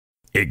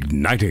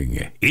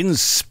Igniting,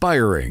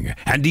 inspiring,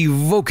 and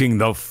evoking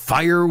the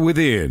fire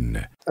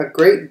within. A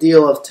great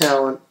deal of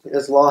talent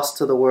is lost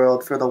to the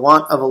world for the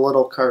want of a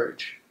little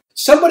courage.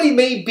 Somebody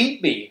may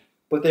beat me,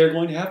 but they're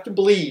going to have to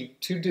bleed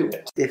to do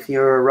it. If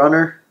you're a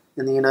runner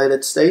in the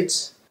United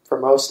States, for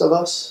most of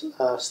us,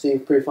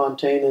 Steve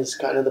Prefontaine is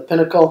kind of the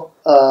pinnacle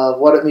of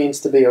what it means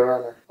to be a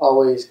runner.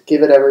 Always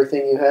give it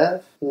everything you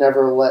have.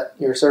 Never let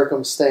your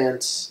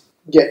circumstance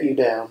get you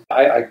down.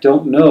 I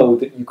don't know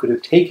that you could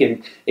have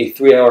taken a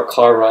 3-hour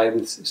car ride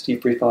with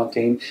Steve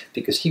Prefontaine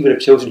because he would have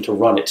chosen to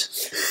run it.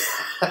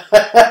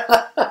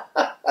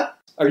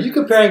 Are you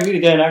comparing me to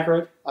Dan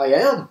Aykroyd? I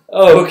am.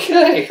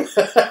 Okay.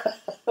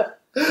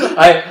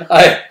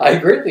 I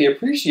greatly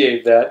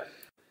appreciate that.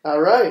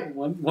 All right.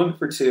 One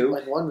for two.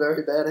 Like one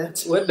very bad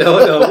answer.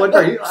 No. One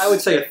very, I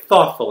would say a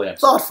thoughtful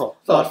answer.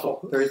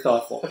 Thoughtful. Very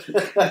thoughtful.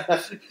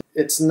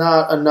 It's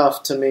not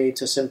enough to me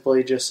to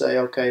simply just say,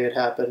 okay, it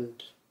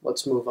happened,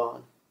 let's move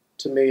on.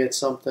 To me, it's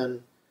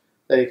something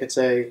that you could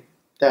say,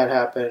 that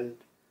happened,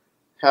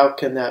 how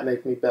can that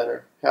make me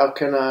better? How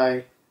can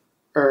I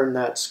earn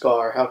that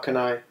scar? How can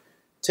I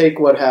take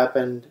what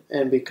happened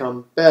and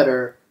become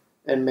better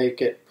and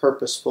make it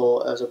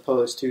purposeful as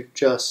opposed to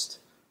just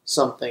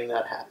something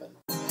that happened?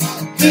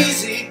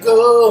 Easy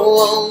go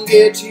won't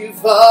get you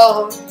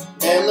far,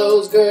 and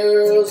those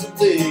girls will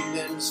dig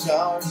them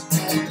scars,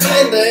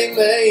 and they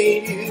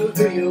made you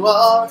who you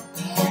are.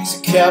 So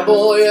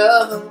cowboy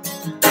up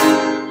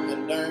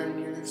and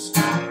earn your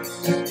scars.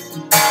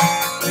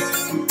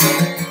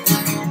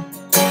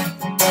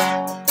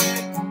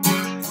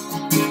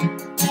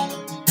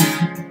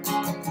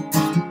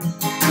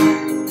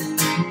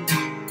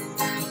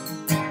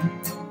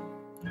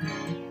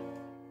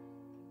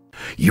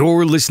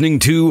 You're listening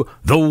to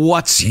the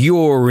What's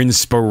Your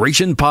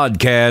Inspiration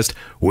podcast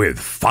with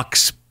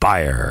Fox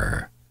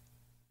Beyer.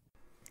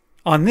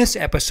 On this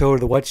episode of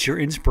the What's Your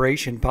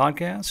Inspiration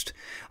podcast,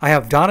 I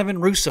have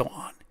Donovan Russo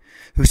on,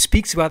 who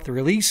speaks about the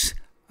release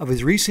of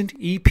his recent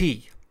EP.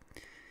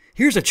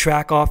 Here's a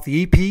track off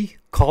the EP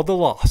called The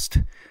Lost.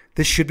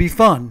 This should be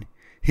fun.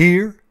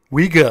 Here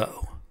we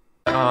go.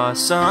 There are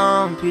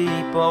some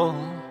people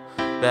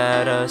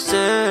that are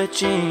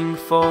searching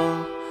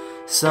for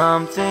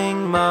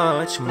something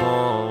much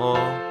more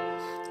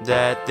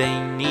that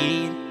they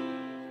need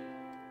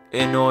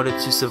in order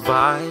to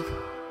survive.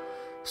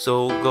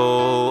 So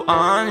go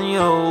on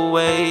your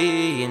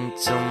way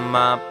into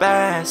my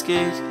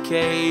basket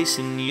case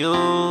and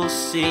you'll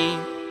see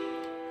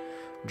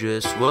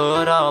just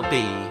what I'll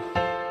be.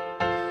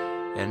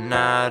 And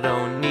I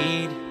don't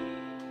need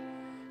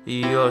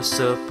your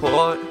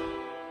support,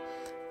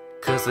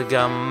 'cause I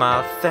got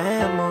my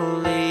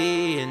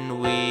family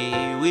and we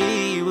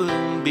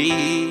will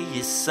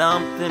be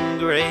something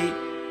great.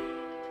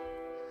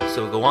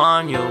 So go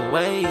on your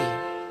way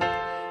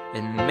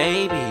and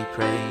maybe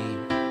pray.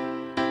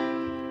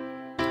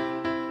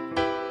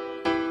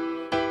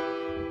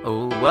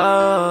 Oh,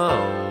 whoa.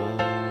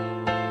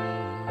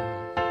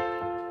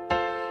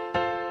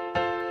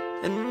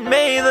 And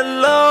may the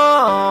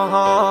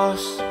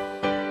lost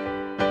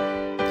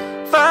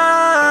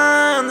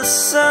find the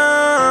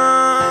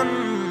sun,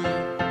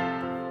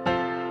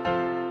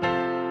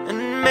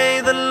 and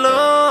may the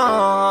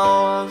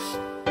lost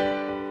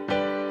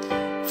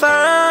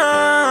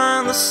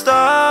find the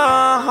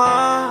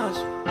stars,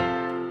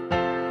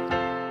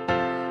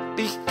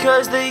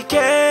 because they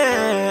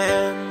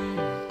can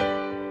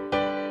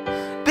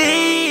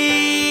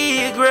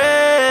be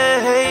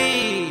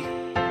great,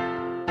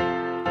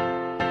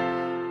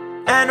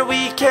 and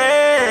we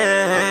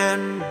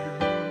can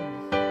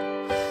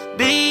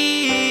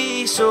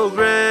be so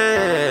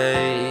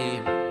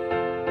great.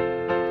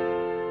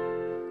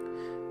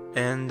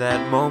 And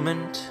that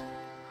moment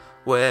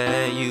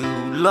where you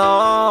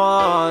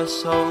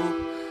lost hope,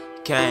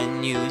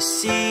 can you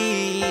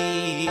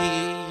see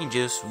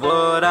just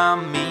what I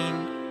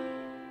mean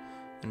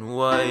and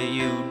what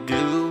you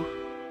do?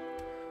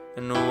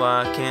 And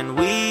why can't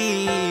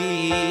we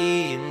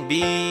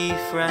be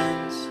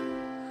friends?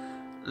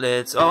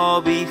 Let's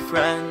all be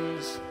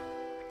friends.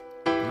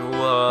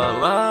 Whoa,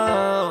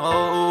 whoa,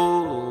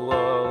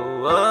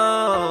 whoa,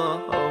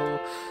 whoa.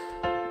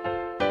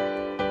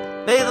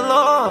 May the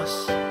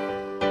lost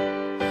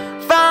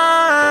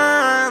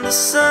find the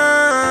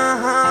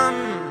sun,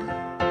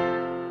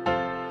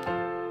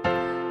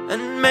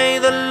 and may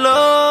the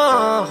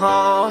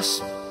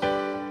lost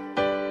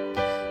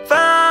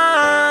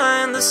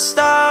find the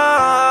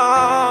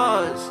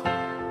stars,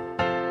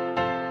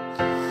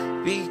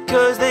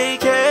 because they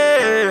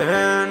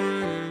can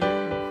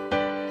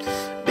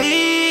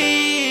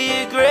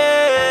be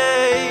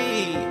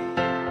great,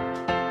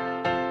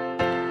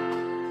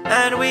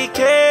 and we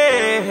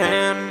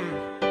can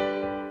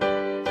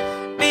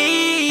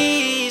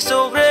be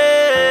so great.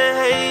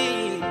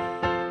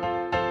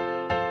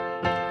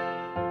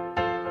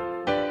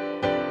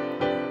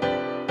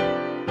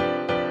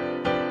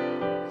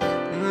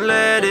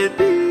 Let it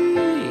be,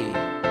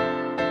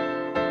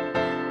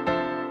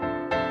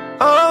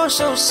 oh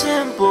so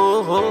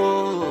simple.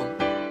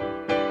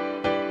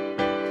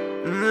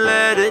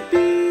 let it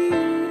be.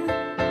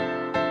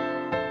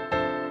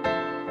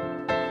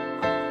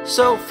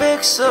 So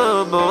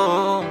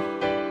fixable,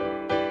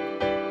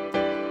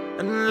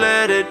 and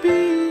let it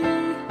be.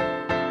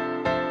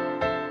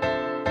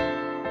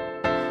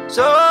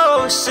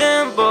 So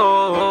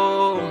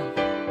simple,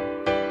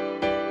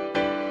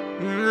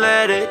 and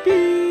let it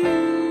be.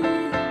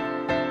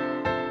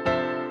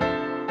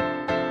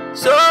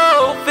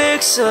 So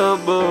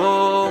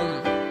fixable.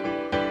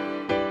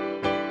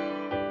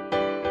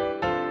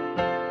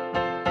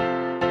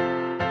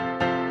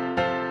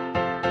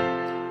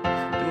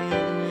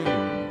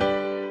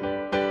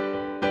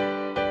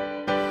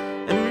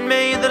 And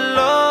may the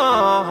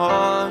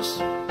lost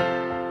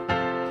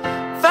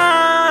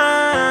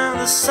find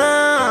the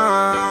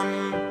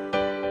sun,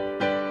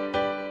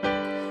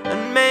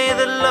 and may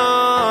the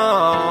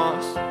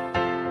lost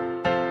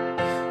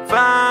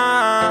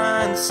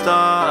find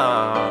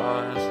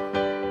stars,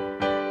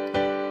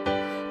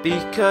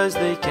 because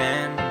they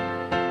can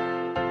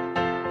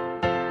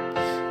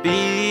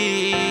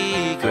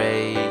be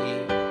great,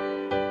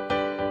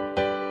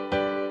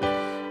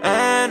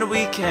 and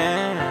we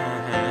can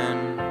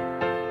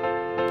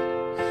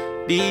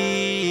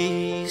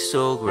be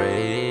so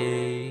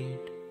great.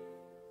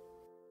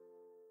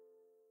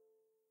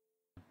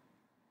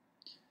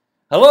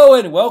 Hello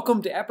and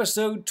welcome to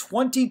episode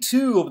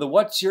 22 of the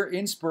What's Your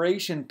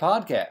Inspiration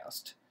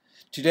podcast.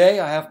 Today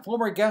I have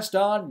former guest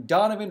on,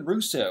 Donovan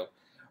Russo.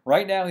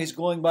 Right now he's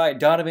going by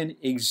Donovan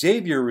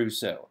Xavier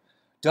Russo.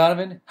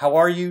 Donovan, how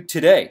are you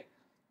today?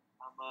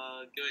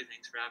 I'm good.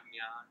 Thanks for having me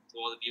on. To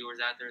all the viewers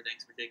out there,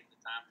 thanks for taking the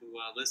time to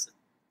listen.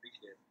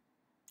 Appreciate it.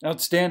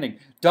 Outstanding.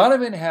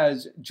 Donovan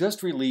has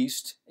just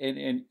released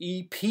an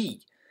EP.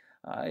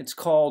 It's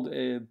called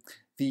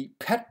The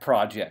Pet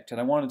Project, and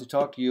I wanted to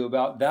talk to you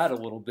about that a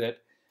little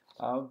bit.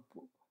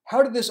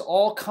 How did this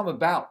all come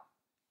about?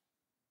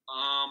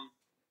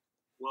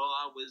 Well,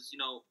 I was,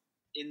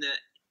 in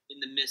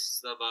the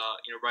midst of,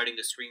 writing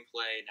the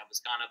screenplay, and I was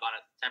kind of on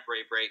a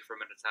temporary break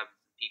from it. I was having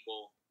some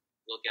people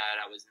look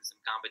at it. I was in some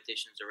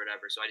competitions or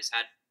whatever, so I just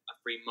had a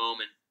free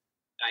moment.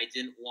 I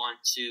didn't want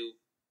to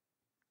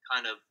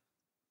kind of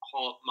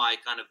halt my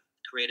kind of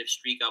creative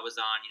streak I was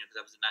on, because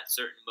I was in that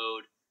certain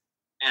mode.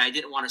 And I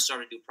didn't want to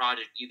start a new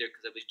project either,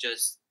 because it was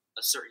just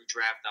a certain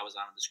draft I was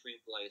on in the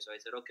screenplay. So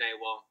I said, okay,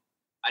 well,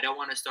 I don't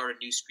want to start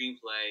a new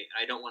screenplay.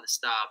 I don't want to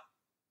stop.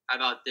 How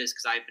about this?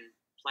 Because I've been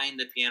playing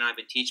the piano. I've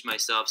been teaching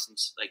myself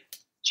since like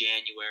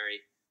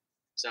January.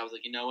 So I was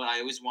like, you know what? I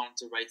always wanted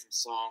to write some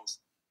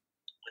songs.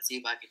 Let's see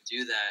if I can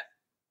do that.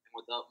 And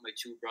with my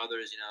two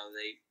brothers,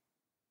 they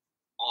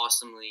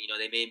awesomely,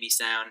 they made me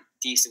sound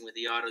decent with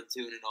the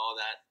auto-tune and all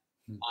that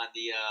on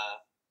the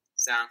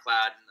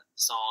SoundCloud and the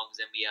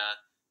songs. And we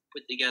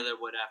put together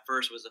what at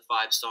first was a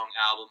 5-song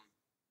album.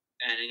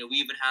 And, we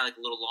even had like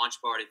a little launch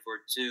party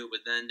for it too.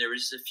 But then there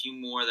was just a few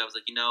more that was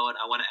like, you know what?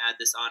 I want to add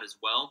this on as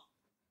well.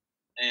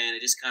 And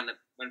it just kind of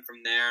went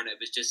from there. And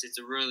it's just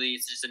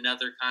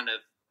another kind of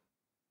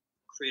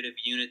creative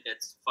unit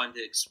that's fun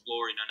to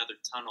explore, another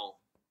tunnel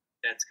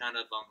that's kind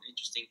of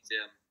interesting to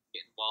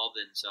get involved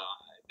in. So,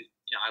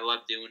 I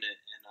love doing it.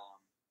 And,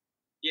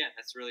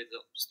 that's really the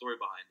story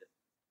behind it.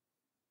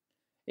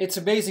 It's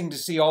amazing to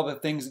see all the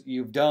things that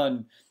you've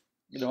done.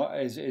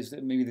 As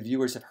maybe the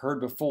viewers have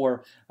heard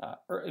before,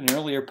 an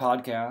earlier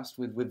podcast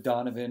with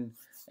Donovan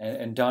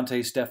and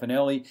Dante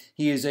Stefanelli.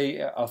 He is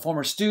a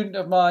former student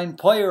of mine,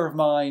 player of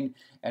mine,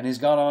 and has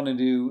gone on to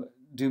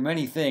do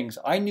many things.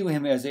 I knew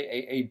him as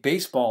a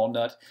baseball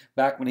nut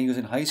back when he was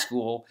in high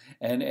school,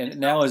 and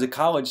now as a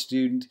college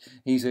student,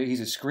 he's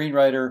a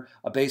screenwriter,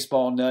 a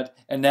baseball nut,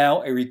 and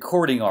now a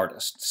recording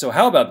artist. So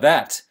how about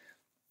that?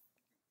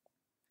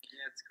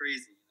 Yeah, it's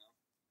crazy,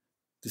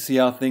 To see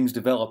how things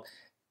develop.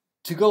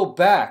 To go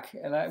back,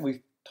 and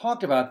we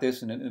talked about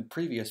this in a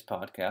previous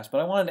podcast,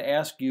 but I wanted to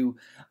ask you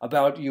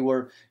about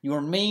your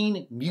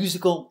main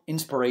musical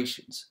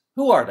inspirations.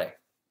 Who are they?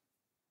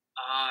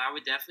 I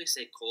would definitely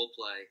say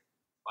Coldplay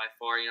by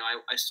far.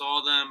 I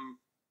saw them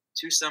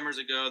 2 summers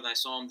ago, then I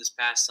saw them this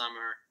past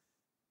summer,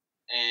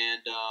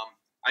 and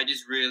I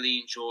just really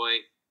enjoy,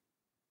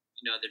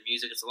 their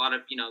music. It's a lot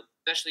of,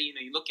 especially,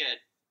 you look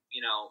at,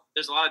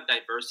 there's a lot of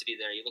diversity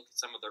there. You look at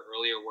some of their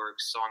earlier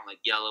works, song like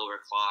Yellow or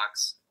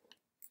Clocks.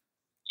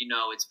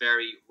 It's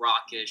very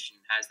rockish and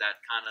has that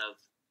kind of,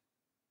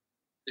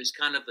 there's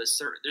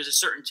a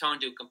certain tone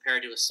to it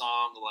compared to a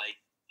song like,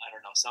 I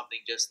don't know,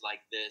 Something Just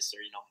Like This,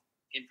 or,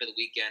 Hymn for the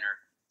Weekend, or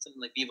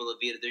something like Viva La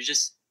Vida. There's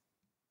just,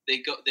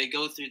 they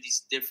go through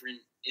these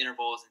different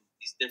intervals and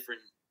these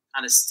different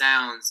kind of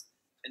sounds.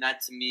 And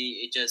that to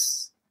me, it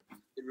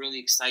really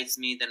excites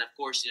me. Then of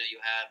course, you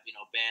have,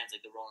 bands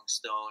like the Rolling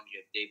Stones, you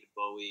have David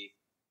Bowie,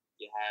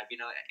 you have,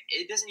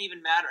 it doesn't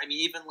even matter. I mean,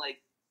 even like,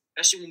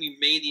 especially when we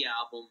made the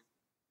album,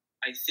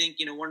 I think,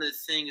 one of the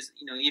things,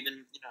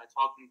 even,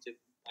 talking to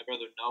my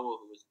brother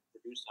Noah, who was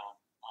produced on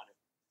it,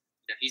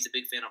 he's a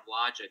big fan of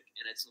Logic,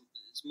 and it's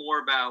more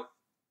about,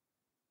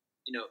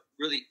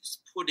 really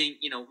putting,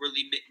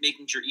 really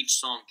making sure each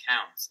song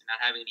counts and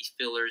not having any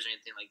fillers or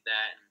anything like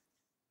that. And,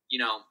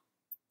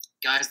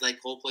 guys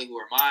like Coldplay, who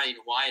I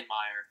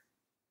admire,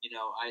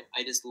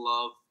 I just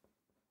love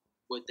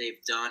what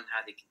they've done,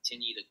 how they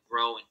continue to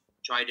grow and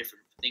try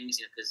different things,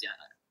 because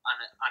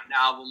on an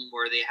album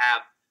where they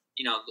have,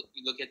 you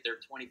look at their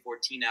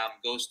 2014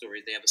 album, Ghost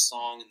Stories, they have a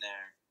song in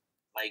there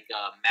like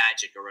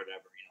Magic or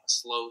whatever, a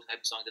slow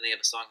type of song. Then they have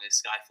a song like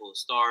Sky Full of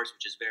Stars,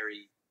 which is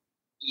very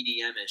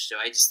EDM-ish.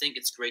 So I just think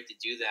it's great to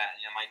do that.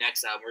 My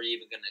next album, we're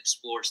even going to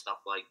explore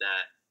stuff like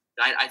that.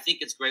 I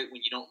think it's great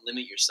when you don't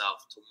limit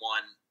yourself to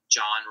one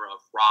genre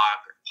of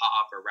rock or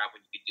pop or rap,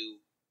 when you can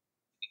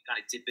kind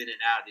of dip in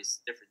and out of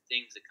these different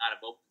things. That kind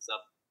of opens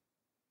up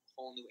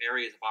whole new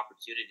areas of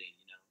opportunity,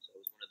 So it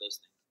was one of those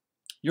things.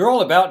 You're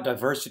all about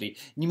diversity.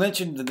 You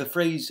mentioned the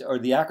phrase or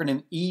the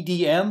acronym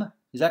EDM.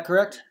 Is that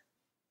correct?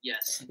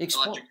 Yes.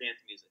 Electric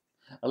dance music.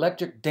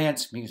 Electric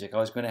dance music. I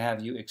was going to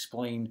have you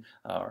explain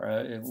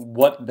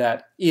what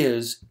that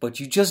is, but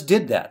you just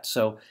did that.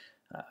 So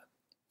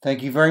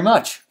thank you very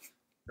much.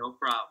 No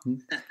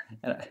problem.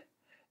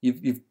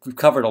 You've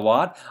covered a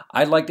lot.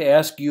 I'd like to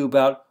ask you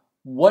about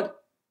what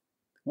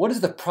is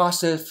the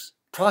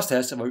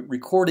process of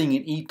recording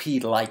an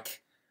EP like?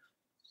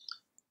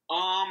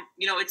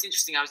 It's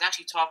interesting. I was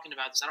actually talking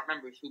about this. I don't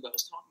remember who, but I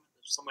was talking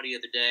to somebody the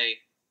other day,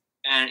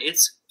 and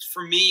it's,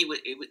 for me,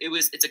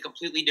 it's a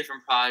completely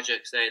different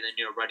project, say, than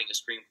writing a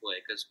screenplay.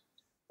 Because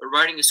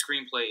writing a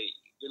screenplay,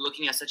 you're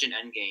looking at such an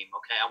end game.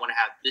 Okay, I want to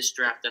have this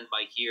draft done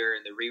by here,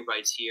 and the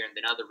rewrites here, and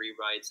then other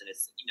rewrites, and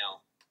it's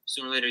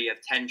sooner or later you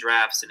have 10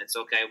 drafts, and it's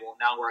okay. Well,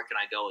 now where can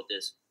I go with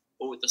this?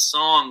 But with the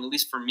song, at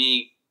least for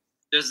me,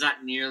 there's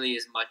not nearly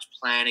as much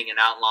planning and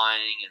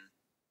outlining and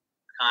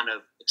kind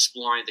of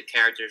exploring the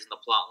characters and the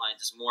plot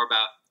lines. It's more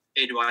about,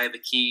 hey, do I have a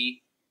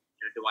key?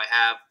 Do I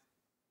have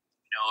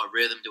a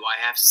rhythm? Do I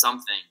have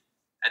something?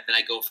 And then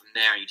I go from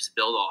there, and you just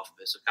build off of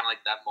it. So kind of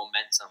like that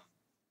momentum.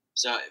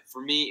 So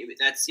for me,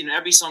 that's,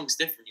 every song's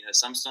different.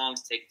 Some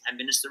songs take 10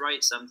 minutes to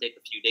write, some take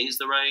a few days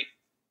to write.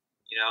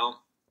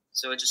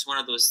 So it's just one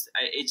of those.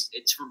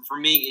 It's for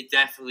me, it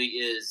definitely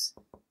is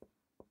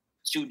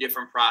two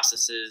different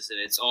processes, and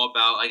it's all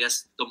about, I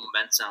guess, the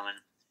momentum.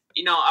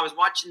 And I was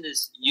watching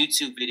this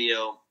YouTube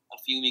video a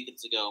few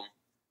weeks ago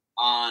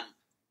on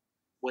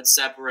what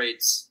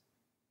separates,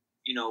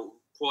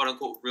 quote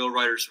unquote, real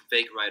writers from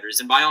fake writers.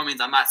 And by all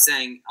means, I'm not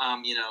saying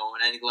on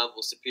any level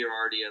of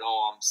superiority at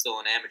all. I'm still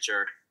an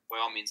amateur by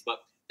all means. But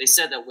they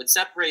said that what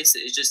separates it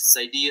is just this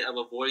idea of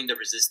avoiding the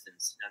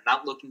resistance,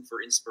 not looking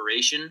for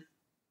inspiration,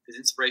 because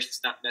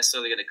inspiration's not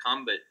necessarily going to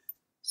come, but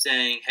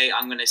saying, hey,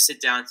 I'm going to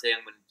sit down today,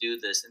 I'm going to do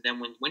this. And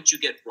then once you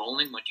get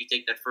rolling, once you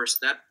take that first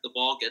step, the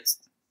ball gets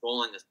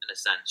rolling in a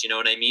sense. You know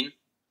what I mean?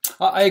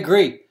 I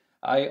agree.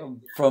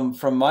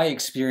 From my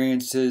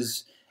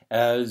experiences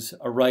as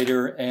a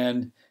writer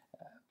and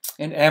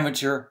an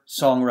amateur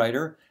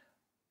songwriter,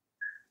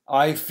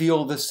 I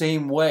feel the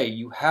same way.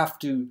 You have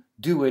to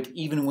do it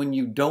even when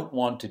you don't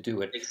want to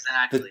do it.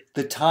 Exactly.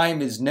 The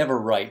time is never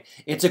right.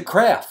 It's a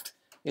craft.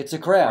 It's a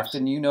craft,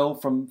 and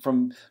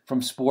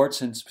from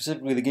sports, and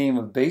specifically the game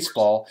of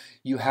baseball,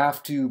 you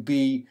have to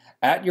be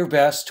at your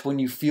best when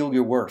you feel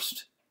your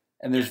worst.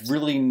 And there's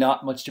really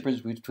not much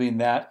difference between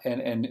that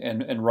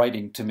and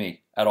writing, to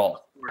me, at all.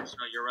 Of course,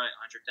 no, you're right,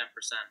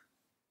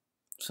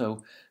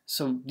 110%.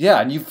 So yeah,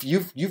 and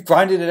you've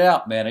grinded it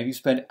out, man. And you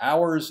spent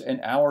hours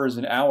and hours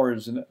and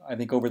hours, and I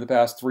think over the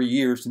past 3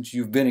 years since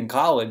you've been in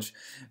college,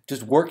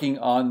 just working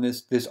on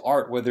this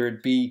art, whether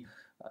it be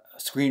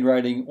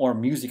screenwriting or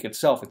music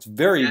itself. It's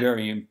very,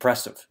 very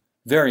impressive.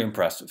 Very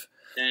impressive.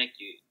 Thank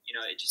you.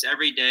 It's just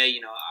every day,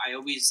 I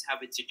always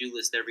have a to-do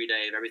list every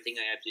day of everything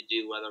I have to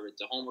do, whether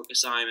it's a homework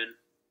assignment,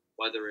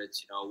 whether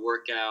it's, a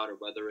workout, or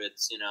whether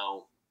it's,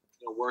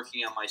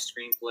 working on my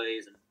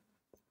screenplays and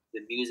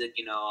the music.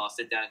 I'll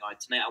sit down and go,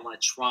 tonight I want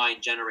to try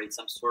and generate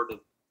some sort of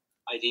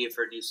idea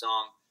for a new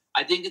song.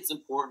 I think it's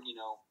important,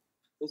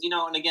 because,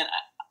 and again,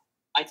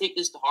 I take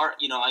this to heart.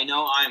 I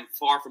know I'm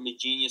far from a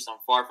genius. I'm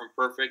far from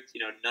perfect.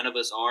 None of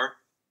us are.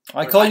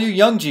 I call you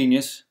young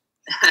genius.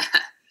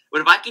 But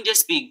if I can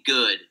just be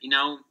good,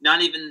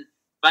 not even,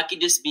 if I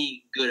can just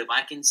be good, if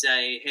I can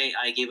say, hey,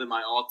 I gave it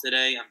my all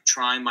today, I'm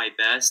trying my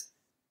best,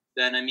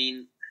 then,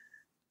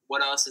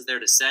 what else is there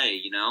to say,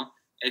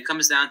 It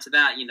comes down to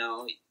that, and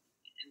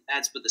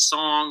that's with the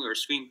song or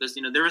screen, because,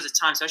 there was a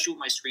time, especially with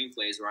my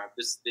screenplays, where I have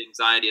this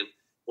anxiety of,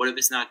 what if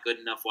it's not good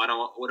enough?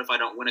 What if I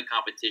don't win a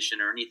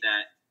competition or any of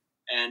that?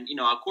 And,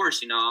 of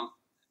course,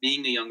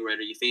 being a young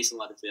writer, you face a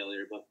lot of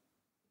failure, but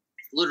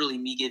literally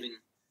me giving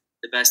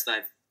the best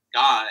I've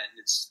got, and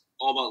it's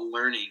all about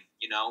learning,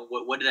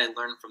 what did I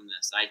learn from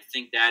this? I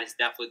think that is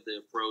definitely the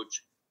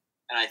approach,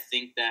 and I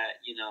think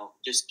that,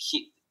 just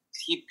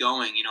keep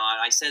going.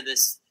 I said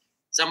this,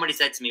 somebody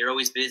said to me, you're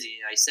always busy,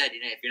 and I said,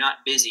 if you're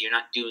not busy, you're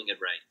not doing it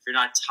right. If you're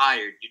not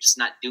tired, you're just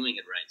not doing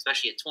it right,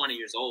 especially at 20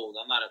 years old.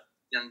 I'm not a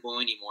young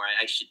boy anymore.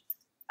 I should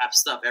have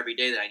stuff every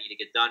day that I need to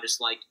get done, just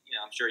like,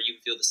 I'm sure you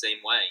feel the same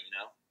way,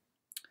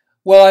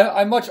 Well,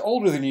 I'm much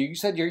older than you. You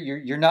said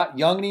you're not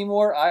young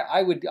anymore.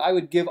 I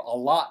would give a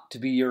lot to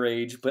be your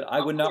age, but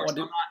I would not want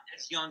to.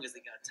 as young as a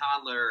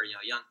toddler or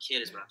young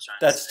kid is what I'm trying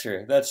to That's say.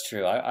 true. That's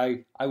true.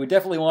 I would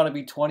definitely want to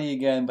be 20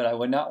 again, but I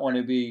would not want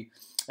to be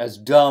as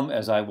dumb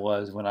as I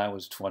was when I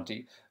was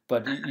 20.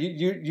 But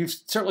you've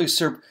certainly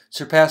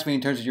surpassed me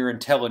in terms of your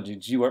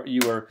intelligence. You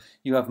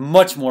have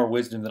much more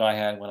wisdom than I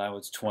had when I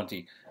was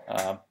 20.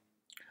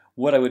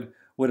 What I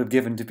would have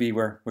given to be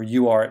where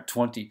you are at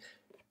 20.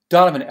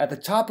 Donovan, at the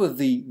top of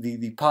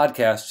the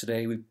podcast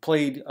today, we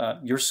played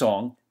your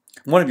song,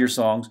 one of your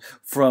songs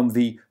from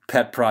the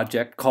pet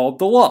project called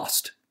The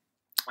Lost.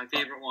 My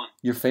favorite one.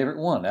 Your favorite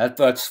one.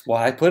 That's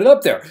why I put it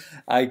up there.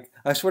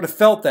 I sort of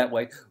felt that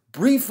way.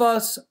 Brief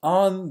us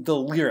on the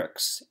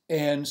lyrics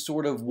and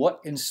sort of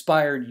what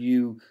inspired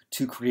you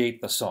to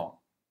create the song.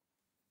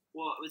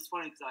 Well, it was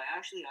funny because I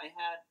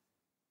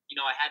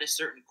had a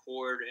certain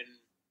chord,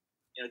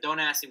 and don't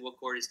ask me what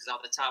chord it is because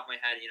off the top of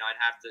my head, I'd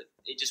have to.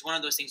 It's just one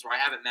of those things where I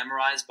have it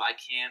memorized, but I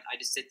can't. I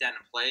just sit down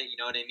and play it. You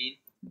know what I mean?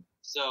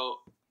 So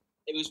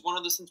it was one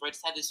of those things where I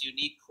just had this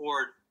unique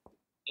chord.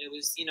 It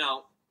was, I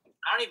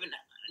don't even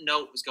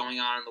know what was going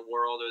on in the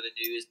world or the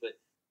news, but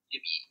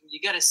you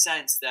get a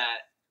sense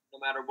that no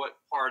matter what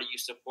party you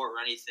support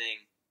or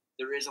anything,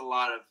 there is a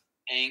lot of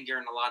anger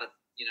and a lot of,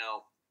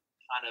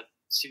 kind of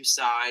two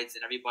sides,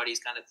 and everybody's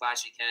kind of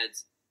clashing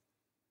heads.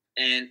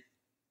 And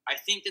I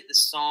think that the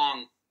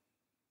song,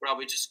 what I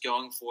was just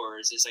going for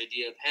is this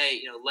idea of,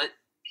 hey, let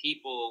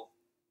people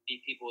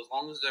be people as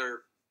long as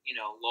they're,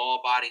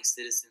 law-abiding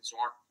citizens who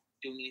aren't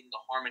doing anything to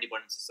harm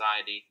anybody in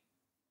society.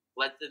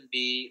 Let them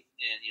be,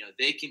 and,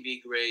 they can be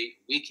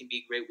great, we can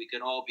be great, we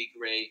can all be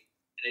great.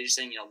 And they're just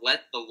saying,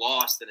 let the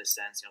lost, in a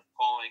sense,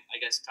 calling,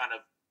 I guess, kind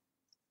of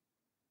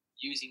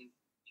using,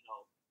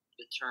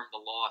 the term the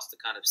lost to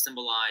kind of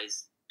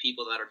symbolize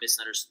people that are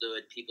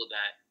misunderstood, people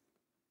that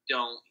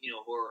don't,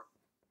 who are,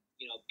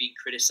 being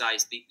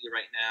criticized deeply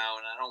right now.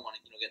 And I don't want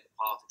to, get into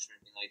politics or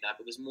anything like that,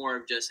 but it was more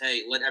of just,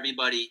 hey, let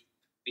everybody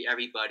be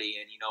everybody,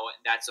 and,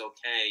 and that's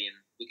okay. And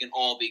we can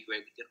all be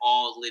great. We can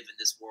all live in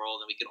this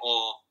world, and we can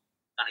all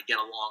kind of get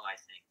along, I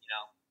think,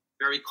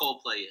 very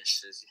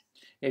Coldplay-ish.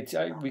 It's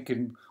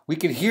we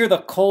can hear the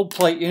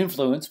Coldplay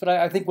influence, but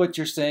I think what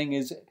you're saying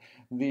is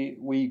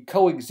we'll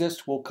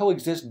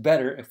coexist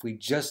better if we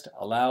just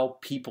allow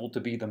people to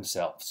be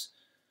themselves.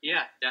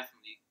 Yeah,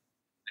 definitely.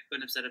 I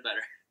couldn't have said it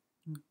better.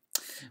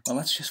 Well,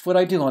 that's just what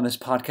I do on this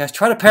podcast.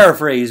 Try to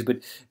paraphrase, but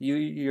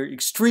you're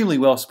extremely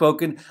well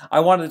spoken. I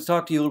wanted to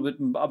talk to you a little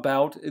bit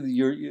about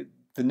the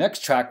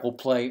next track we'll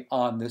play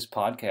on this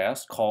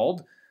podcast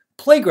called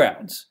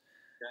Playgrounds.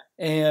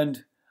 Okay.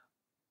 And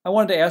I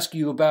wanted to ask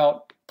you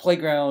about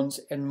Playgrounds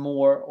and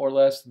more or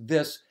less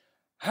this.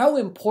 How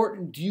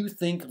important do you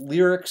think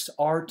lyrics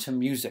are to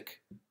music?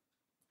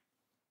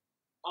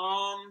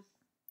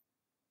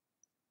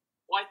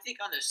 Well, I think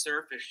on the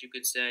surface you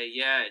could say,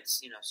 yeah,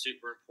 it's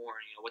super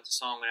important. What's a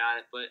song without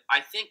it? But I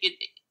think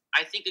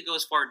it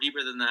goes far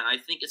deeper than that. I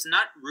think it's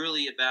not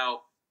really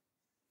about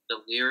the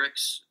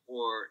lyrics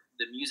or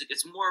the music.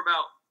 It's more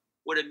about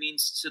what it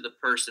means to the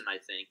person, I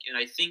think. And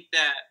I think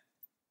that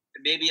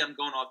maybe I'm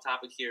going off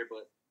topic here,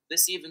 but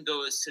this even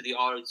goes to the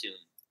auto-tune.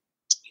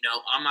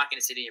 I'm not going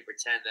to sit here and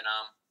pretend that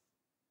I'm,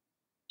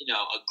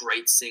 a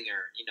great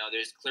singer.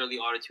 There's clearly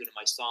auto-tune in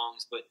my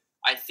songs, but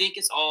I think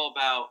it's all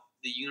about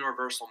the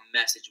universal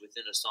message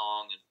within a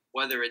song, and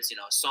whether it's, a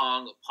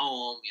song, a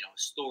poem, a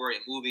story, a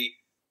movie,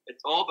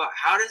 it's all about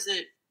how does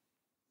it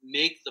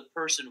make the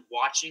person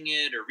watching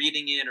it or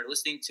reading it or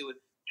listening to it,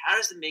 how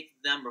does it make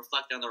them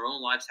reflect on their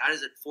own lives? How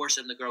does it force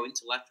them to grow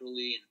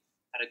intellectually and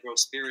how to grow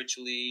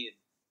spiritually? And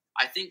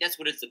I think that's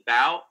what it's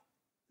about.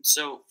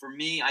 So for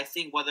me, I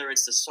think whether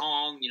it's the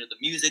song, the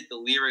music, the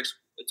lyrics,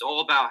 it's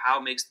all about how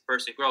it makes the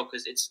person grow,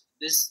 because it's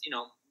this,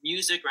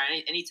 music or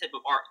any type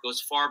of art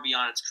goes far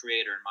beyond its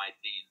creator, in my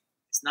opinion.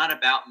 It's not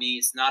about me.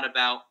 It's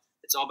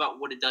all about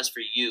what it does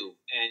for you.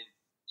 And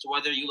so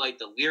whether you like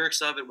the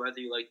lyrics of it, whether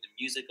you like the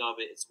music of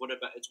it, it's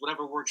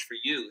whatever works for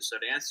you. So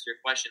to answer your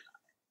question,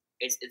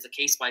 it's a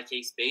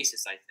case-by-case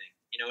basis, I think.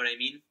 You know what I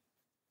mean?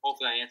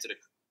 Hopefully I answered it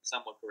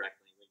somewhat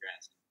correctly what you're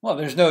asking.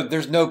 Well,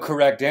 there's no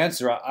correct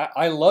answer.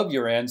 I love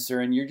your answer,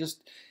 and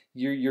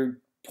you're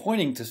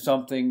pointing to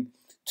something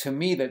to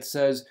me that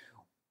says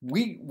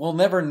we will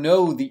never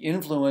know the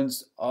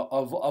influence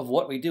of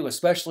what we do,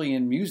 especially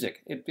in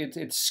music.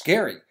 It's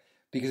scary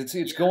because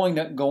it's going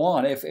to go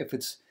on. If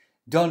it's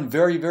done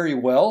very, very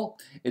well,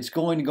 it's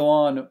going to go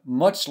on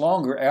much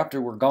longer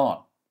after we're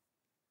gone.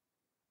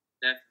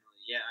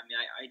 Definitely, yeah. I mean,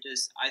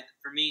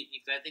 for me,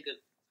 I think of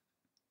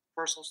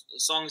personal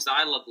songs that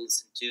I love to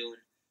listen to,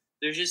 and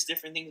there's just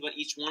different things about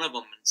each one of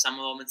them. And some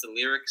of them it's the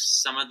lyrics,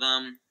 some of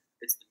them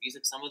it's the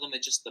music, some of them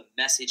it's just the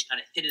message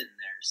kind of hidden in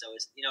there. So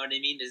it's, you know what I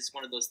mean? It's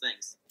one of those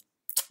things.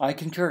 I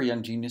concur,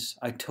 young genius.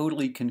 I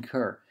totally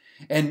concur.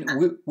 And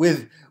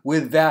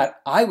with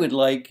that, I would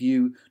like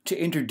you to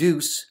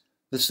introduce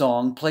the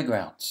song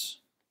Playgrounds.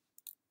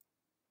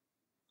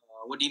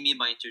 What do you mean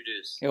by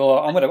introduce? Well,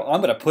 I'm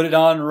gonna put it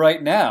on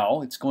right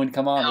now. It's going to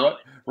come on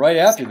right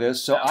after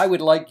this. So I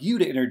would like you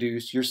to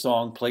introduce your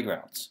song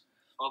Playgrounds.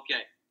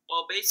 Okay.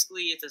 Well,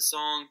 basically, it's a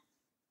song.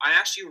 I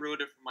actually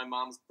wrote it for my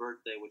mom's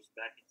birthday, which was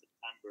back in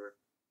remember.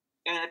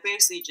 And it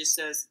basically just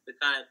says the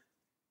kind of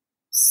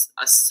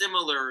a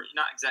similar,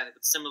 not exactly,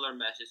 but similar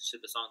message to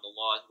the song "The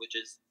Lost," which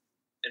is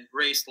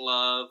embrace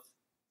love.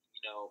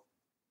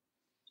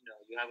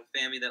 You have a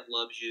family that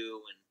loves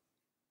you,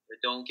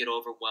 and don't get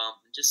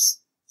overwhelmed. And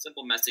just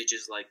simple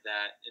messages like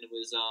that. And it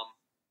was,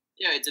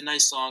 it's a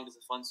nice song. It's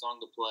a fun song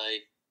to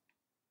play,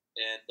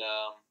 and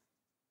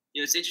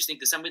it's interesting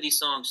because some of these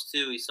songs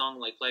too, these songs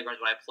like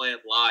Playgrounds, when I play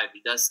it live,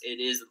 it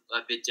is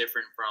a bit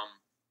different from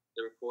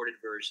the recorded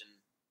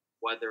version.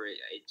 Whether it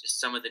just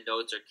some of the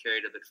notes are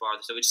carried a bit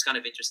farther, so it's just kind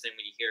of interesting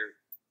when you hear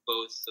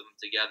both of them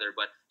together.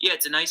 But yeah,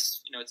 it's a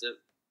nice,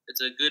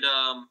 it's a good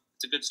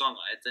song.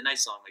 It's a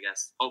nice song, I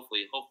guess.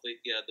 Hopefully,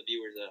 the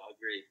viewers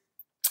agree.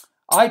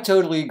 I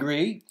totally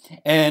agree.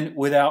 And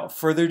without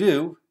further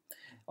ado,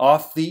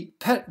 off the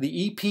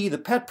EP,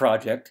 The Pet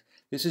Project,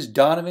 this is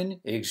Donovan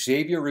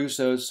Xavier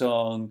Russo's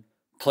song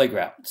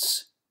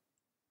 "Playgrounds."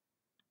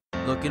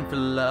 Looking for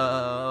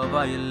love,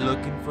 are you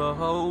looking for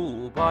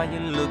hope? Are you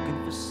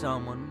looking for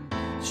someone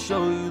to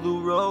show you the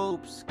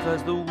ropes?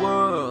 'Cause the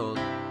world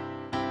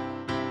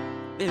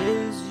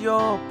is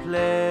your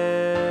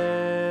playground,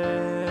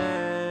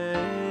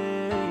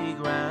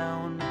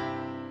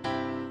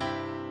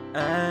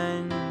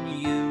 and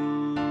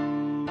you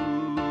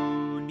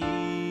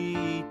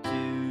need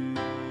to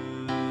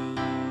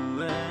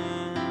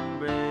embrace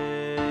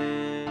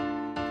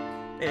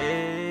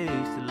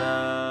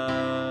love.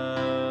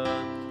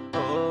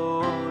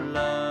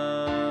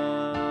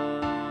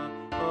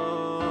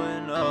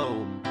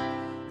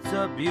 It's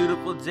a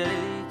beautiful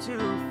day to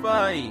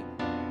fight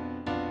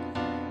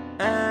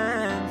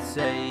and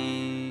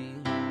say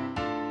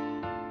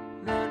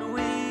that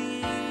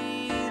we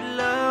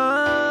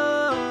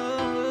love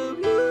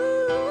you.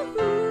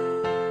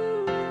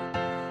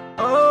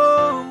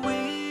 Oh,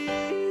 we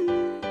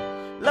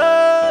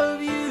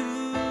love you.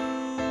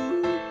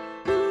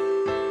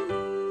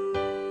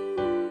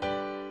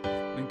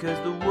 Because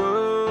the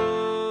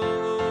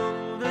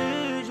world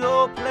is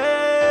your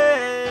playground,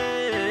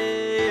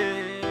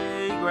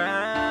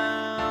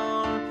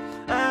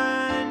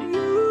 and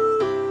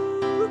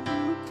you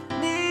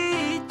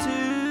need to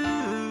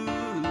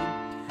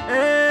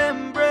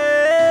embrace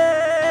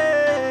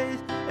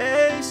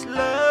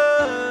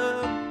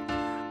love.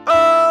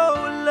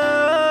 Oh,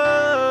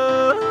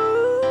 love,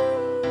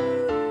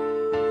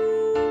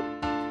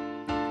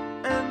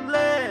 and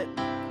let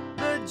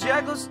the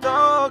jackal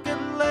stalk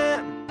and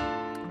let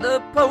the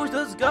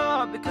posters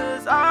guard,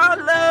 because our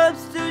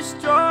love's too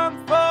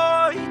strong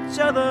for each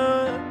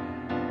other.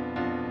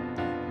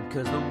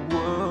 Because the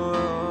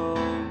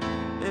world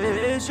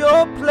is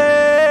your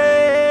playground,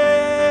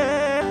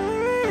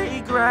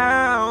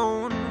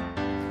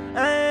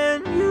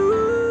 and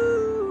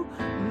you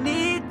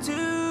need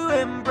to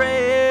embrace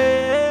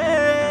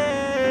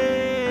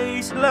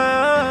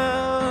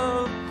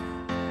love.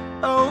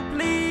 Oh,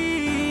 please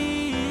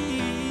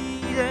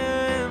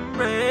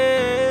embrace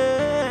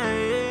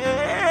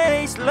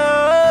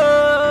love.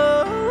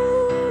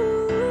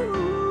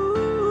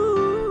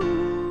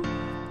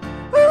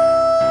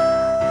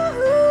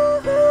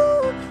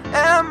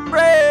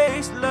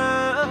 Embrace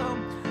love.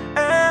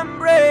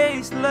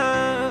 Embrace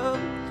love.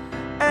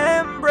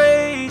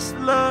 Embrace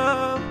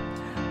love.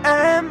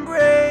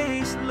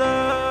 Embrace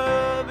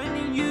love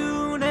in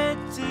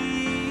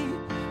unity.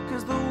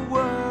 'Cause the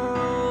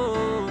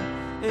world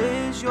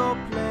is your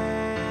playground.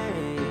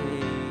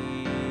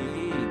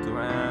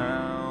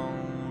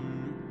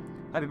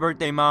 Happy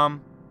birthday,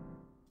 Mom.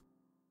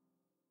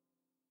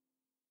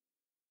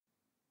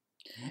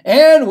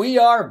 And we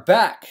are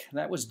back.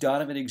 That was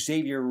Donovan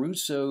Xavier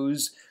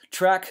Russo's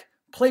track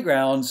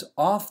 "Playgrounds"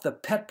 off the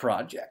Pet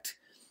Project.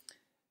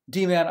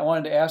 D-Man, I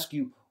wanted to ask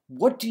you,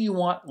 what do you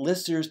want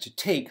listeners to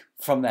take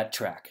from that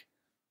track?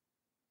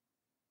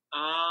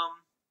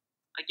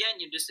 Again,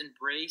 you just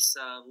embrace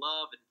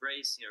love,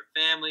 embrace your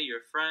family,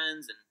 your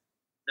friends, and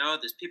know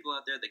there's people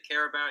out there that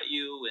care about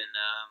you, and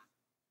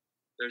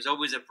there's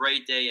always a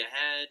bright day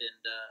ahead,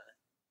 and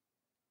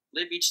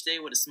live each day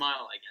with a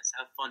smile, I guess.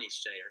 Have fun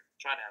each day, or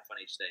try to have fun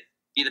each day.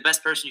 Be the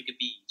best person you could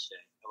be each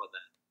day. How about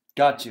that?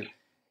 Got you.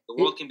 The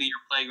world can be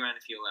your playground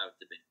if you allow it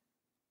to be.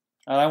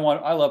 And I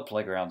love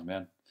playgrounds,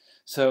 man.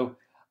 So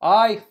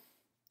I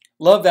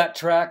love that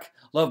track.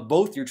 Love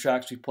both your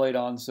tracks we played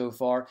on so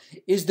far.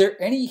 Is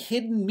there any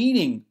hidden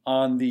meaning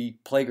on the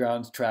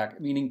Playgrounds track?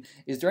 Meaning,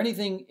 is there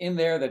anything in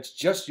there that's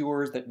just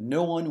yours that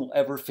no one will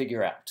ever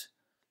figure out?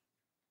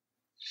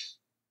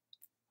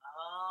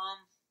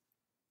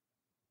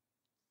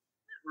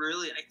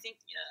 Really, I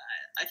think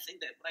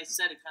that what I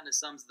said, it kind of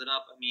sums it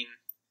up. I mean,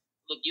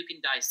 look, you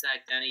can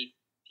dissect any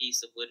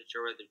piece of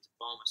literature, whether it's a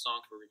poem, a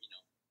song, for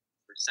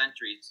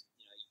centuries.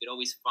 You could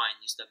always find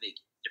new stuff,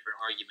 make different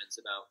arguments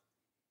about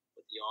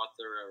what the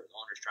author or the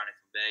owner is trying to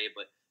convey.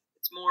 But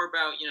it's more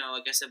about,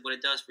 like I said, what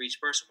it does for each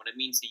person. What it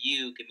means to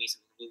you can mean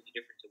something completely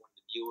different to one of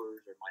the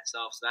viewers or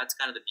myself. So that's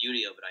kind of the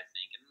beauty of it, I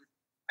think. And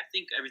I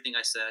think everything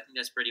I said, I think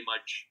that's pretty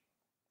much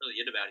really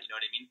it about it. You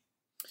know what I mean?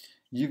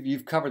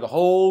 You've covered the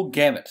whole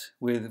gamut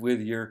with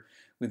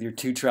with your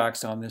 2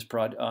 tracks on this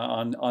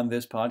on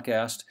this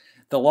podcast,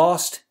 The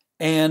Lost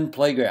and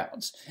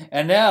Playgrounds.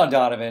 And now,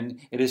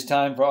 Donovan, it is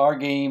time for our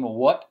game,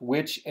 What,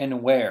 Which,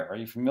 and Where. Are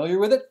you familiar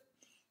with it?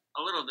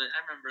 A little bit.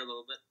 I remember a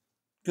little bit.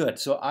 Good.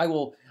 So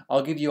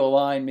I'll give you a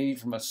line maybe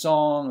from a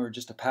song or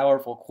just a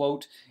powerful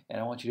quote, and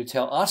I want you to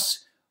tell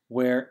us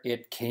where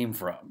it came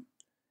from.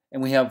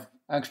 And we have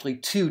actually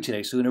 2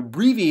 today, so an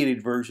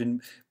abbreviated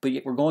version, but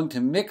yet we're going to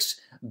mix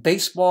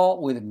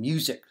baseball with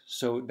music.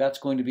 So that's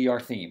going to be our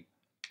theme.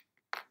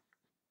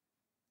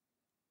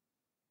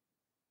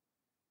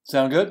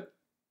 Sound good?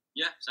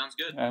 Yeah, sounds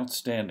good.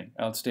 Outstanding,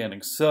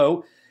 outstanding.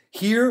 So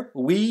here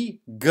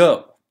we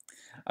go.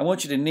 I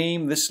want you to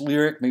name this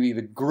lyric, maybe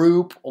the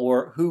group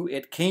or who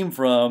it came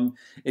from.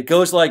 It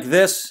goes like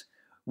this.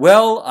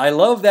 Well, I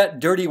love that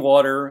dirty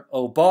water.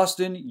 Oh,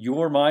 Boston,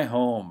 you're my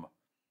home.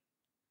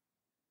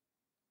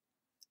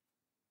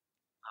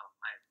 Oh,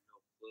 I have no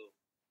clue.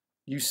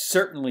 You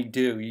certainly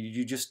do.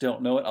 You just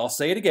don't know it. I'll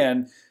say it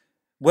again.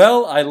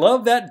 Well, I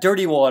love that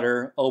dirty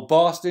water. Oh,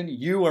 Boston,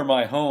 you are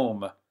my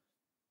home.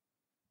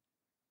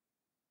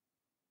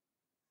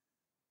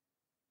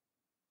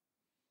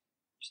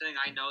 You're saying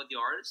I know the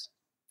artist?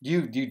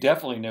 You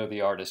definitely know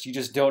the artist. You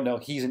just don't know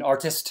he's an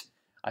artist.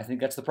 I think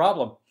that's the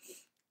problem.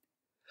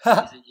 Is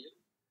it you?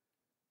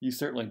 You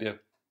certainly do.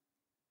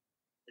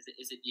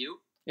 Is it you?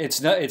 It's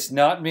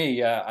not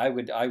me. I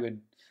would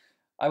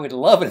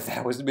love it if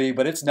that was me,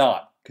 but it's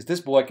not, because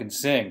this boy can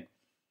sing.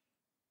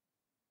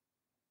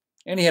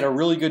 And he had a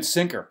really good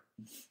sinker.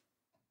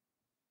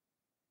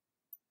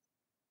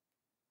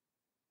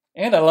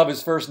 And I love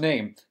his first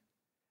name.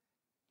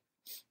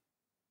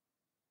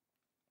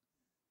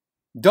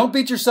 Don't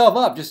beat yourself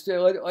up. Just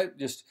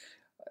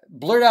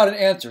blurt out an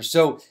answer.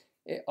 So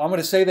I'm going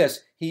to say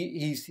this.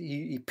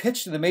 He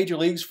pitched in the major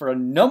leagues for a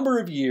number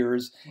of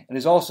years and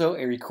is also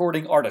a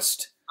recording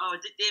artist. Oh,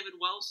 is it David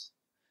Wells?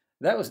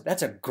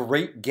 That's a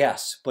great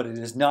guess, but it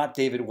is not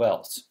David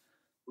Wells.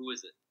 Who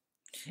is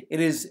it?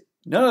 It is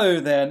none other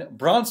than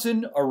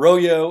Bronson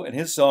Arroyo and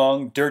his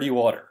song "Dirty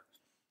Water."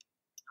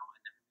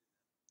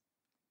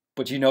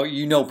 But you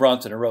know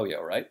Bronson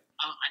Arroyo, right?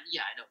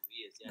 Yeah, I know who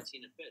he is. Yeah, I've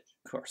seen him pitch.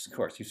 Of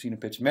course, you've seen him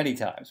pitch many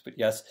times. But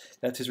yes,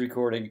 that's his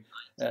recording.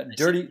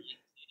 Dirty.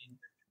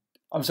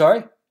 I'm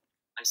sorry.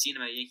 I've seen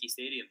him at Yankee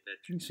Stadium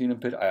pitch. You've seen him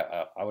pitch.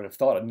 I would have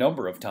thought a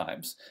number of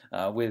times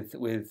with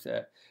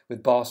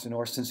Boston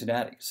or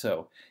Cincinnati.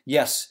 So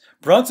yes,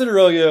 Bronson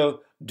Arroyo,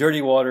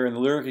 "Dirty Water," and the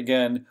lyric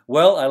again.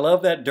 Well, I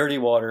love that dirty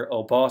water.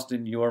 Oh,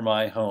 Boston, you're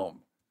my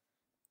home.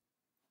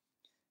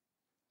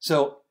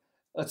 So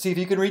let's see if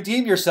you can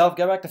redeem yourself.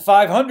 Get back to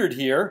 500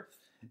 here.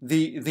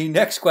 The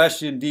next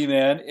question,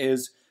 D-Man,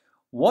 is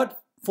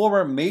what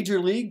former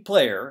major league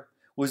player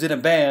was in a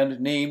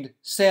band named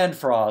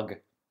Sandfrog?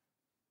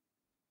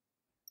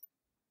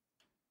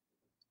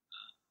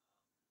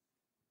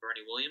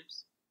 Bernie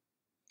Williams?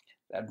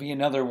 That'd be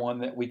another one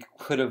that we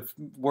could have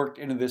worked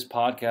into this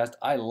podcast.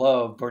 I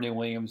love Bernie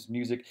Williams'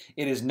 music.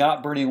 It is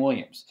not Bernie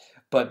Williams,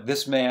 but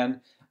this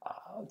man,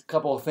 a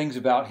couple of things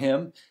about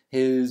him.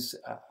 His,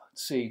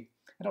 let's see,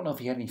 I don't know if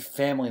he had any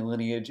family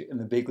lineage in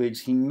the big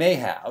leagues. He may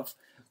have,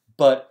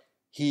 but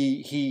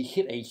he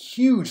hit a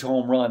huge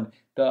home run.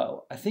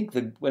 I think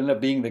ended up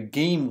being the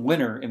game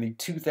winner in the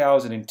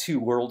 2002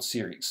 World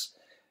Series.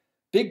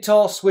 Big,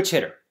 tall switch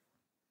hitter.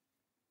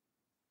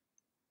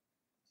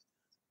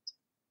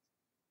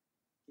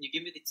 Can you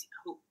give me the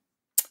who?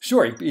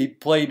 Sure, he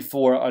played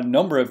for a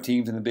number of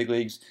teams in the big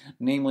leagues,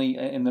 namely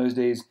in those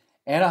days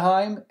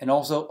Anaheim and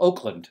also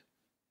Oakland.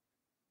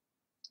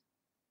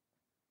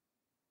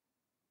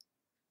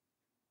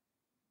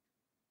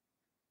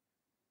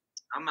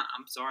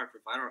 I'm sorry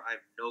if I have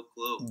no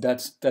clue.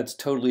 That's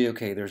totally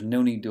okay. There's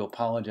no need to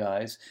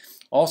apologize.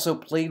 Also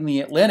played in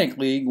the Atlantic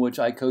League, which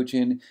I coach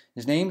in.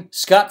 His name,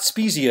 Scott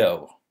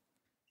Spezio.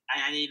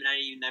 I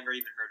never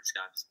even heard of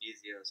Scott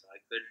Spezio, so I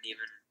couldn't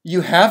even.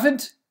 You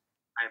haven't?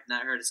 I have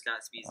not heard of Scott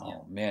Spezio.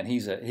 Oh man, he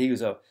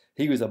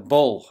was a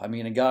bull. I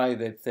mean, a guy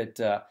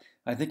that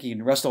I think he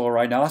can wrestle a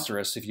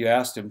rhinoceros if you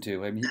asked him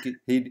to. I mean,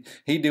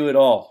 he'd do it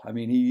all. I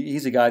mean,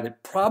 he's a guy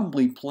that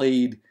probably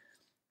played.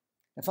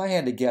 If I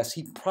had to guess,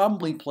 he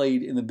probably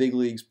played in the big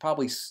leagues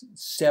probably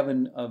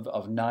 7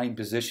 of 9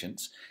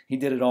 positions. He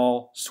did it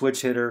all.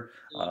 Switch hitter,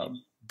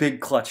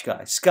 big clutch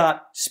guy.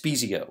 Scott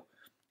Spezio.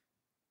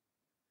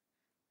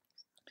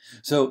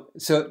 So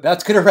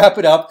that's going to wrap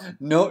it up.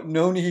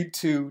 No need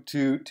to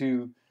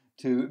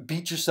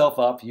beat yourself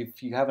up. You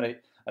have an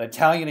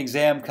Italian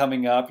exam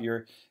coming up.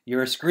 You're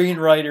a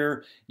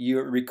screenwriter.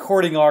 You're a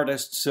recording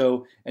artist.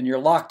 And you're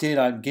locked in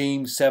on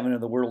Game 7 of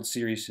the World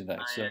Series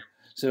tonight.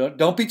 So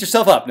don't beat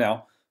yourself up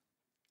now.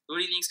 Who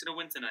do you think's going to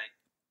win tonight?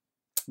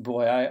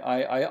 Boy,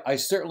 I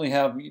certainly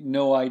have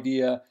no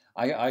idea.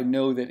 I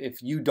know that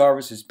if Yu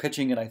Darvish is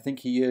pitching, and I think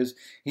he is,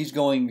 he's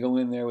going to go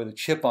in there with a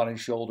chip on his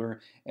shoulder.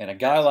 And a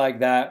guy like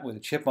that with a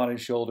chip on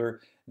his shoulder,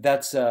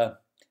 that's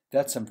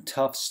some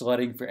tough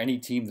sledding for any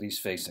team that he's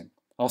facing.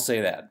 I'll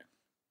say that.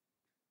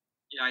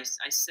 I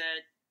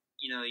said,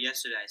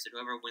 yesterday, I said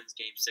whoever wins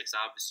Game 6,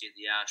 obviously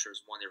the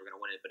Astros won, they were going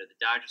to win it. But if the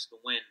Dodgers can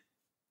win,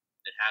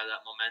 that have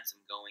that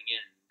momentum going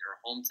in.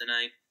 They're home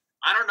tonight.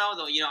 I don't know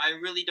though. I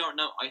really don't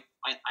know. I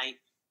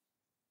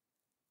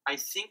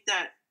think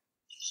that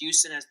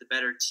Houston has the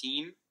better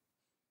team,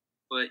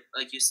 but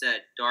like you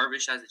said,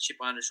 Darvish has a chip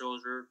on his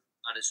shoulder.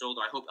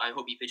 I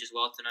hope he pitches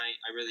well tonight.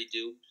 I really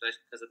do,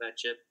 because of that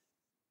chip.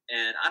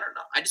 And I don't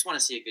know. I just want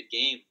to see a good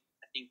game.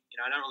 I think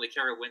I don't really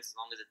care who wins as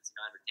long as it's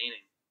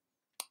entertaining.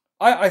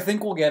 I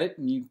think we'll get it.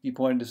 And you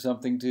pointed to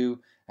something too.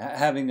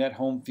 Having that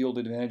home field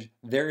advantage.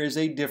 There is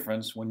a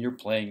difference when you're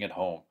playing at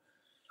home.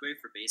 Great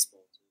for baseball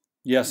too.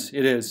 Yes,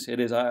 it is.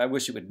 It is. I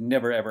wish it would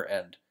never ever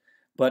end.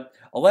 But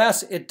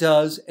alas, it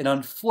does. And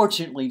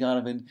unfortunately,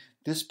 Donovan,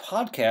 this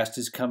podcast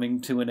is coming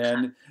to an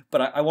end.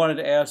 But I wanted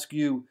to ask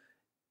you,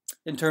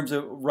 in terms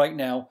of right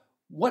now,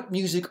 what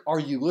music are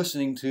you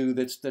listening to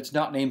that's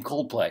not named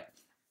Coldplay?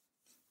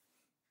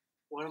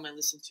 What am I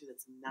listening to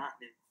that's not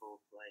named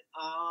Coldplay?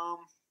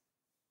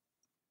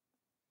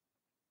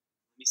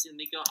 Let me see. Let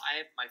me go.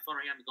 I have my phone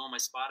right here. I'm going on my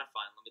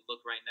Spotify. Let me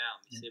look right now.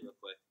 Let me see real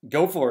quick.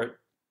 Go for it.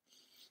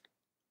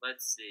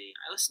 Let's see.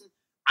 I listen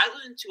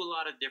to a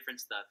lot of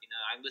different stuff.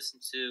 I listen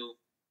to,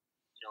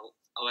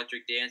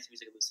 electric dance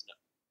music. I listen to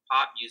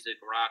pop music,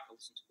 rock. I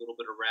listen to a little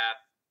bit of rap.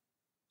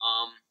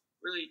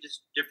 Really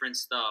just different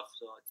stuff.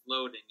 So it's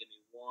loading. Give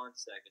me 1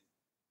 second.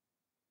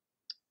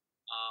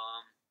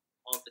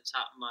 Off the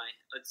top of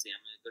let's see.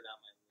 I'm going to go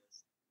down my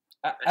list.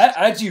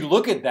 As you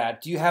look at that,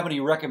 do you have any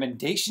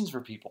recommendations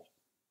for people?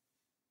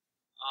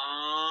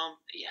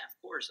 Yeah, of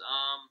course.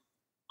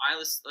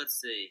 Let's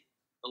see.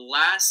 The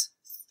last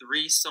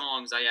 3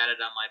 songs I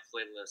added on my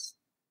playlist.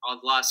 The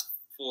last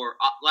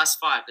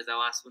 5, because that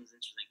last one's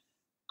interesting.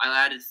 I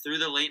added "Through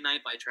the Late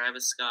Night" by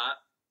Travis Scott,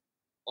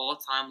 "All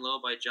Time Low"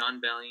 by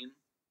John Bellion,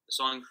 the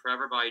song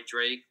 "Forever" by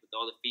Drake with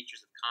all the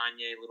features of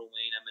Kanye, Lil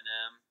Wayne,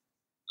 Eminem,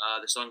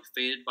 the song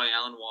 "Faded" by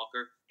Alan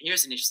Walker. And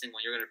here's an interesting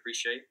one you're going to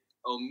appreciate: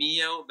 "O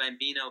Mio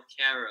Bambino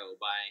Caro"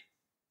 by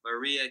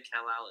Maria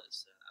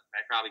Callas.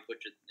 I probably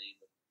butchered the name,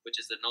 which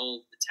is an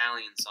old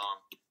Italian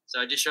song.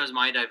 So it just shows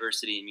my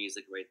diversity in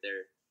music right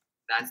there.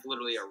 That's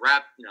literally a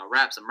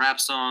some rap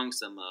songs,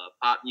 some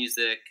pop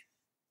music,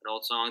 an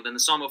old song. Then the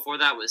song before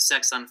that was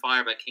 "Sex on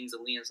Fire" by Kings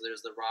of Leon, so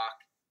there's the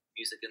rock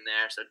music in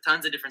there. So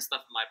tons of different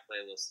stuff in my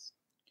playlist.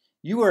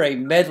 You are a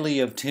medley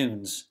of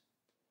tunes.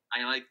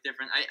 I like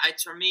different.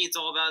 For me, it's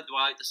all about, do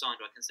I like the song?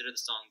 Do I consider the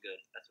song good?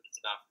 That's what it's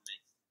about for me.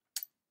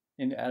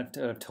 And out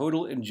of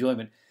total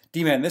enjoyment.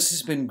 D-Man, this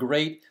has been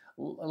great.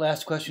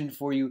 Last question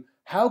for you.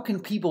 How can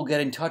people get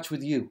in touch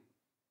with you?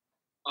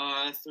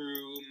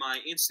 Through my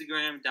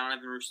Instagram,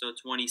 Donovan Russo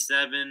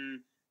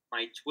 27,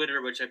 my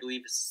Twitter, which I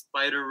believe is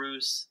Spider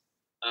Roos,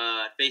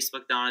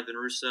 Facebook, Donovan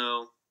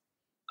Russo,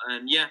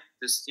 and yeah,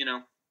 just you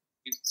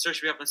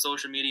search me up on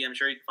social media. I'm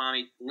sure you can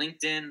find me.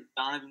 LinkedIn,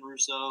 Donovan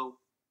Russo.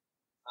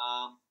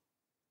 I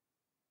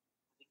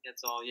think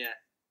that's all. Yeah,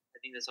 I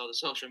think that's all the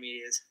social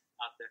media is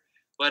out there.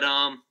 But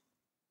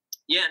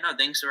yeah, no,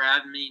 thanks for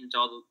having me, and to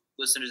all the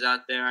listeners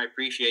out there, I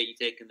appreciate you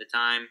taking the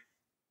time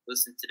to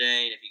listen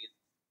today, and if you can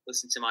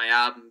listen to my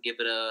album, give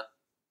it a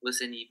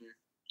listen, you can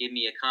give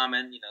me a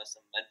comment,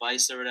 some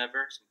advice or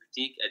whatever, some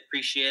critique. I'd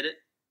appreciate it.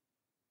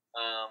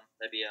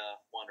 That'd be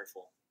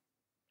wonderful.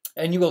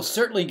 And you will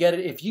certainly get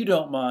it if you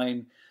don't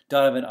mind,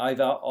 Donovan.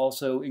 I've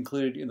also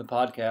included in the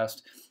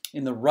podcast,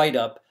 in the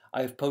write-up,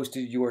 I've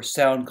posted your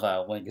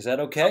SoundCloud link. Is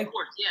that okay? Of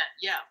course,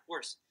 yeah, of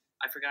course.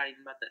 I forgot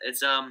even about that.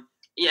 It's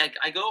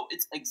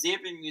it's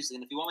Xavier Music,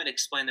 and if you want me to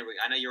explain that,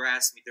 I know you were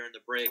asking me during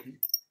the break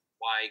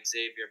why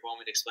Xavier, but want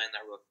me to explain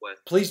that real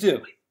quick. Please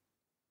do.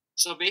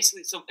 So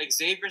basically,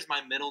 Xavier is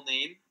my middle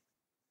name,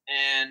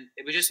 and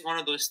it was just one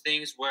of those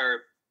things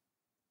where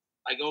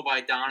I go by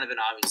Donovan,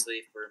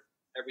 obviously, for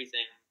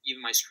everything,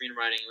 even my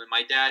screenwriting. When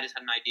my dad just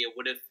had an idea,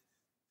 what if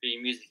for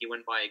your music he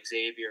went by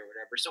Xavier or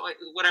whatever. So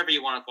whatever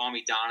you want to call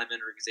me, Donovan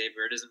or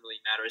Xavier, it doesn't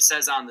really matter. It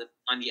says on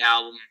the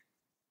album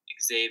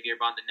Xavier,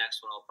 but on the next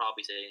one I'll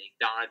probably say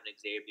Donovan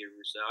Xavier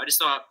Russo. I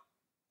just thought,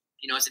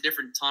 it's a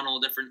different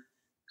tunnel, different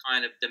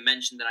kind of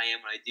dimension that I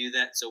am when I do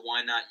that. So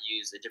why not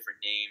use a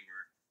different name? Or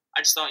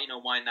I just thought,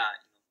 why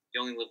not?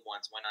 You only live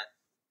once. Why not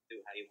do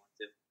it how you want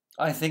to?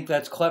 I think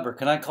that's clever.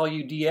 Can I call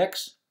you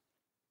DX?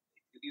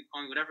 You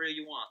call me whatever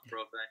you want,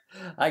 bro.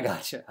 I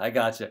gotcha.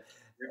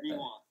 Whatever you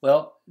want.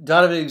 Well,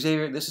 Donovan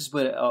Xavier, this has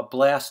been a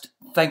blast.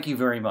 Thank you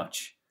very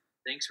much.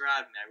 Thanks for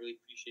having me. I really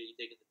appreciate you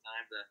taking the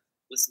time to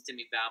listen to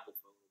me babble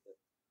for a little bit.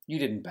 You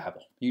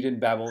didn't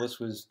babble. This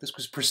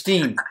was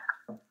pristine.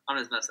 I'm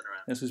just messing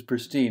around. This was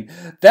pristine.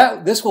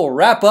 This will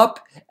wrap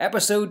up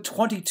episode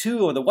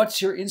 22 of the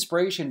What's Your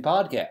Inspiration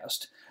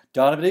podcast.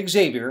 Donovan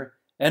Xavier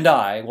and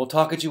I will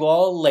talk at you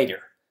all later.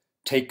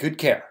 Take good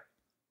care.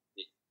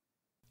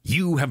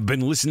 You have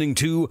been listening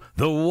to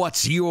the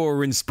What's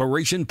Your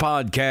Inspiration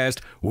podcast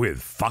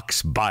with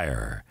Fox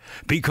Beyer.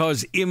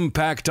 Because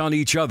impact on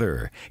each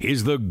other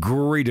is the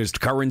greatest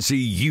currency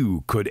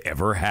you could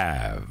ever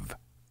have.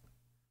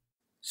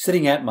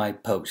 Sitting at my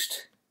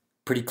post,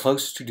 pretty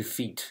close to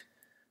defeat,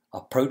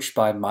 approached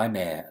by my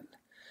man,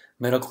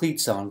 metal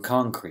cleats on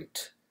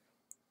concrete.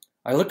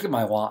 I looked at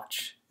my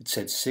watch. It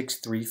said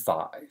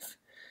 6:35.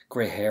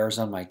 gray hairs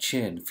on my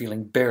chin,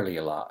 feeling barely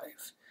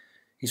alive.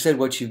 He said,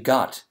 "What you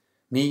got?"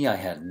 Me, I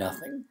had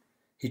nothing.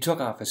 He took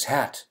off his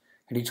hat,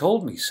 and he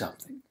told me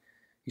something.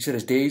 He said,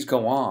 "As days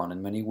go on,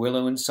 and many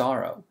willow and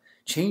sorrow,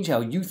 change how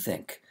you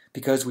think,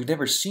 because we've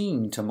never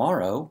seen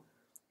tomorrow."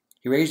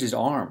 He raised his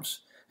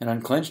arms and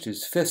unclenched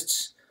his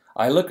fists.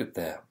 I looked at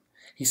them.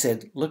 He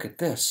said, "Look at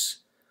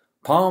this.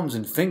 Palms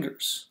and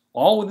fingers,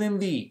 all within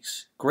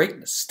these,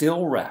 greatness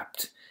still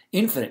wrapped,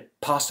 infinite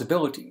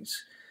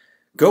possibilities.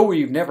 Go where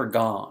you've never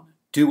gone,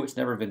 do what's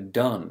never been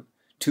done.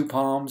 2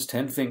 palms,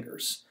 10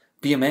 fingers.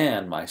 Be a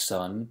man, my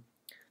son.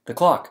 The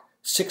clock,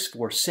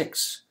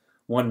 6:46,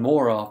 1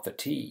 more off the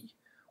tee.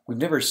 We've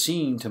never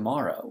seen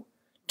tomorrow.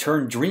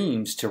 Turn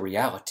dreams to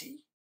reality."